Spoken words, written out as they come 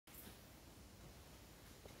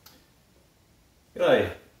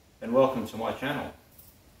G'day and welcome to my channel.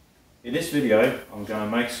 In this video I'm going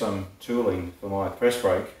to make some tooling for my press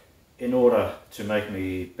brake in order to make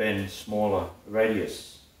me bend smaller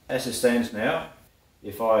radius. As it stands now,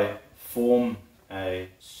 if I form a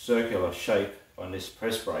circular shape on this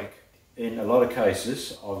press brake, in a lot of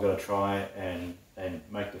cases I've got to try and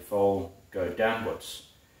make the fold go downwards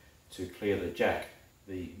to clear the jack.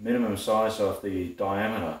 The minimum size of the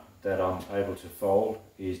diameter that I'm able to fold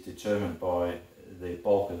is determined by the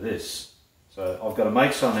bulk of this. So I've got to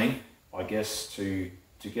make something, I guess, to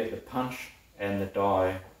get the punch and the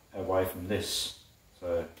die away from this.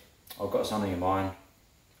 So I've got something in mind.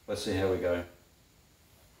 Let's see how we go.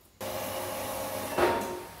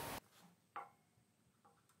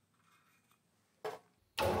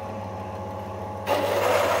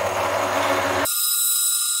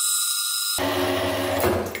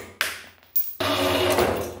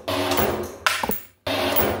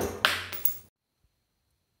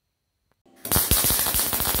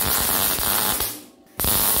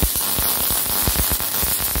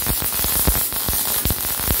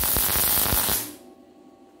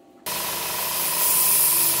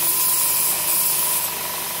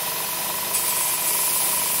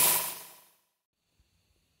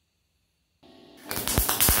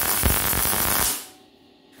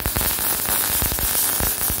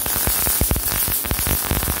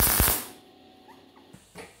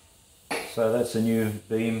 So that's a new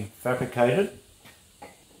beam fabricated.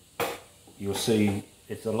 You'll see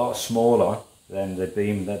it's a lot smaller than the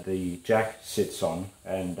beam that the jack sits on,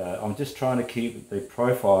 and I'm just trying to keep the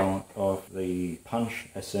profile of the punch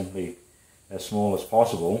assembly as small as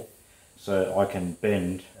possible so I can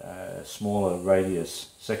bend smaller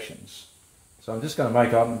radius sections. So I'm just going to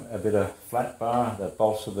make up a bit of flat bar that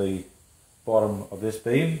bolts to the bottom of this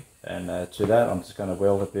beam, and to that I'm just going to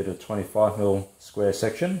weld a bit of 25mm square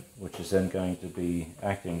section, which is then going to be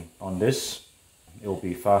acting on this. It will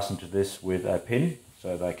be fastened to this with a pin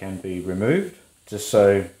so they can be removed, just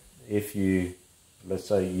so if you, let's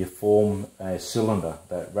say you form a cylinder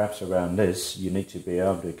that wraps around this, you need to be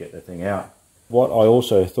able to get the thing out. What I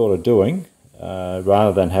also thought of doing,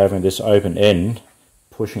 rather than having this open end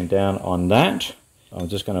pushing down on that, I'm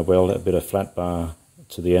just going to weld a bit of flat bar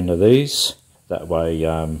to the end of these. That way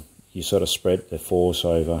you sort of spread the force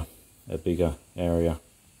over a bigger area.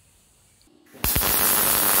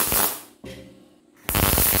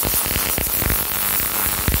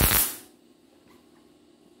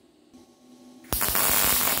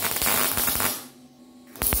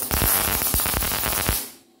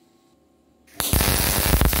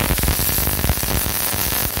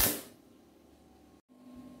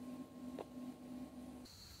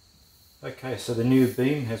 Okay, so the new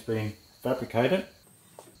beam has been fabricated.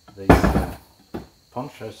 The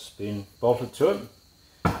punch has been bolted to it.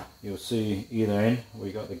 You'll see either end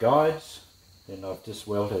we got the guides. Then I've just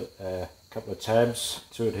welded a couple of tabs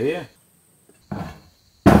to it here.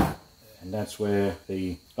 And that's where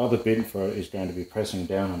the other bit for it is going to be pressing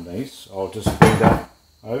down on these. I'll just bring that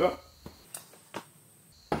over.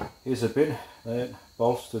 Here's a bit that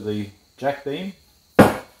bolts to the jack beam.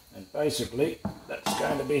 And basically that's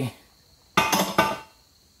going to be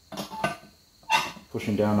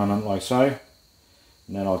pushing down on it like so,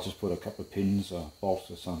 and then I'll just put a couple of pins or bolts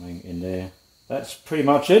or something in there. That's pretty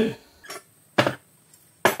much it. I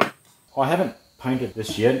haven't painted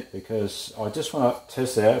this yet because I just want to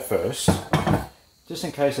test it out first, just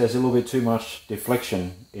in case there's a little bit too much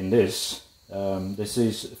deflection in this. This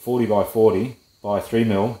is 40 by 40 by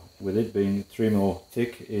 3mm. With it being 3mm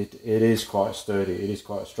thick, it is quite sturdy, it is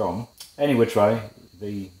quite strong. Any which way,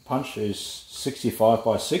 the punch is 65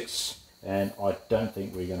 by 6. And I don't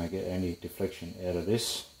think we're going to get any deflection out of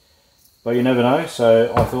this, but you never know.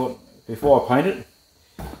 So I thought before I paint it,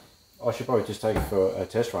 I should probably just take it for a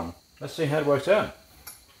test run. Let's see how it works out.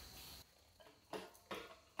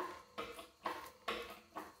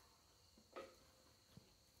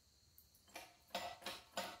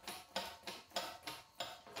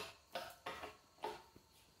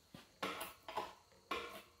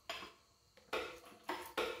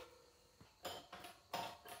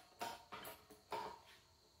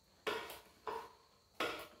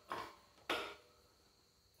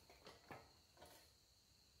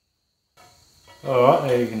 Alright,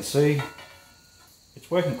 there you can see it's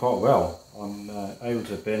working quite well. I'm able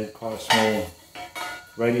to bend quite small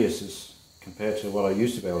radiuses compared to what I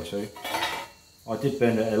used to be able to. I did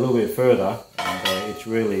bend it a little bit further and it's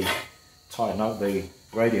really tightened up the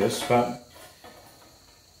radius, but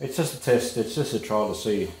it's just a test, it's just a trial to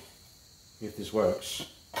see if this works.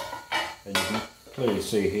 And you can clearly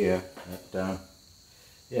see here that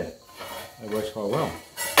yeah, it works quite well.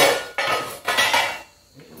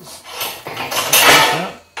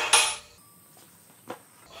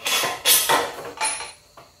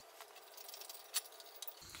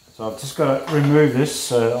 So I've just got to remove this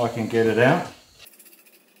so I can get it out.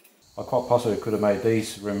 I quite possibly could have made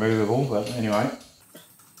these removable, but anyway,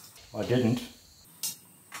 I didn't.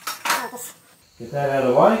 Get that out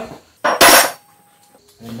of the way,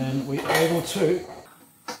 and then we're able to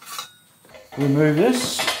remove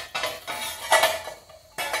this,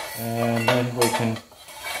 and then we can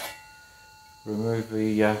remove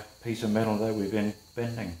the piece of metal that we've been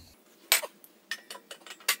bending.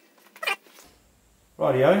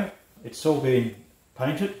 Rightio, it's all been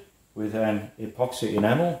painted with an epoxy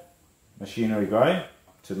enamel, machinery grey,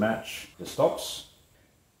 to match the stops.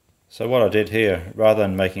 So what I did here, rather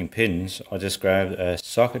than making pins, I just grabbed a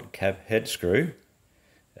socket cap head screw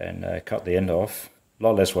and cut the end off. A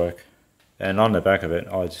lot less work. And on the back of it,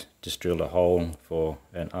 I just drilled a hole for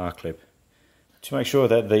an R-clip to make sure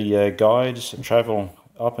that the guides travel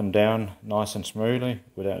up and down nice and smoothly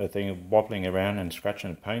without the thing wobbling around and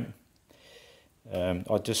scratching the paint.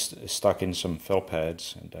 I just stuck in some felt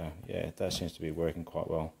pads, and yeah, that seems to be working quite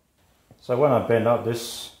well. So when I bend up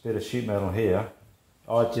this bit of sheet metal here,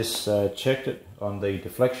 I just checked it on the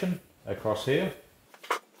deflection across here.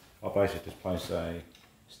 I basically just placed a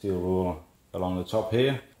steel ruler along the top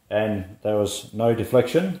here, and there was no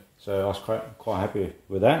deflection, so I was quite happy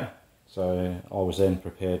with that. So I was then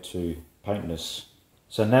prepared to paint this.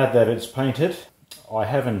 So now that it's painted, I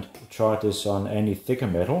haven't tried this on any thicker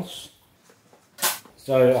metals.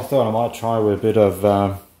 So I thought I might try with a bit of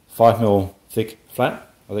 5mm thick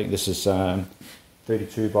flat. I think this is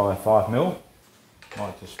 32 by 5mm.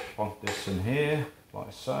 Might just plonk this in here,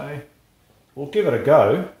 like so. We'll give it a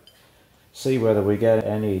go, see whether we get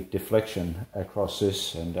any deflection across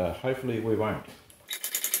this, and hopefully we won't.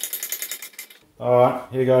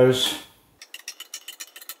 Alright, here goes.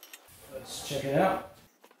 Let's check it out.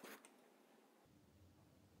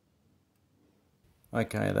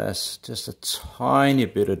 Okay, that's just a tiny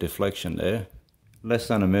bit of deflection there, less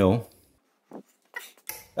than a mil.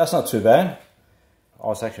 That's not too bad. I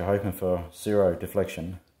was actually hoping for 0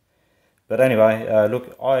 deflection. But anyway,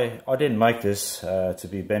 look, I didn't make this to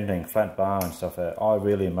be bending flat bar and stuff. I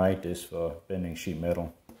really made this for bending sheet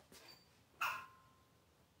metal.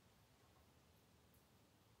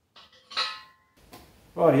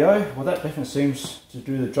 Rightio, well that definitely seems to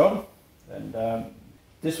do the job. And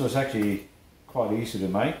this was actually quite easy to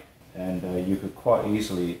make, and you could quite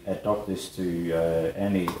easily adopt this to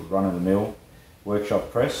any run-of-the-mill workshop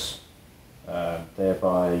press.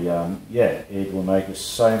 Thereby, yeah, it will make it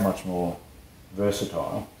so much more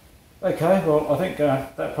versatile. Okay, well I think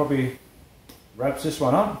that probably wraps this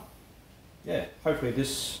one up. Yeah, hopefully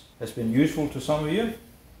this has been useful to some of you.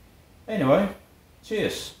 Anyway,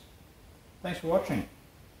 cheers. Thanks for watching.